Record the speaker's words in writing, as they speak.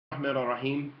الرحمن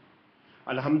الرحيم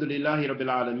الحمد لله رب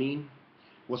العالمين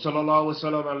وصلى الله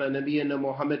وسلم على نبينا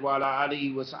محمد وعلى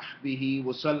آله وصحبه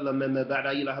وسلم ما بعد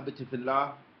إلى حبة في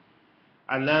الله.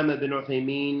 Allama bin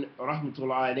Uthaimeen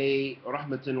rahmatullahi alayhi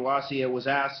rahmatan wasiya was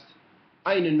asked,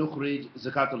 أين نخرج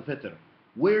Zakat Al-Fitr?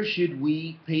 Where should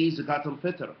we pay Zakat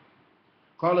Al-Fitr?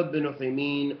 قال ابن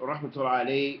عثيمين رحمة الله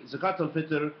عليه زكاة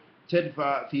الفطر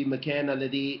تدفع في مكان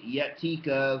الذي يأتيك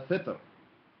الفطر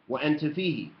وأنت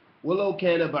فيه ولو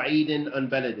كان بعيدا عن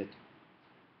بلدك.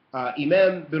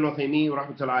 Imam bin Uthaimeen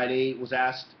رحمة الله عليه was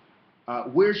asked,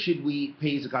 where should we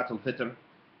pay Zakat Al-Fitr?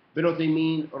 Bin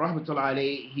Uthaimeen رحمة الله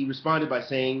عليه, he responded by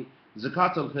saying,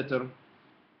 Zakat Al-Fitr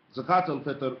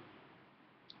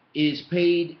is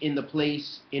paid in the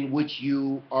place in which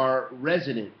you are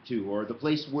resident to, or the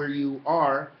place where you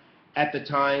are at the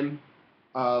time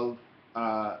of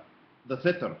the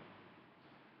fitr,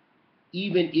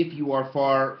 even if you are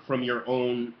far from your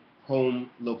own home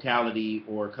locality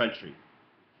or country.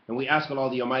 And we ask Allah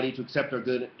the Almighty to accept our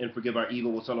good and forgive our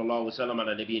evil. Wa sallallahu wa sallam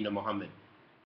ala nabiyyina Muhammad.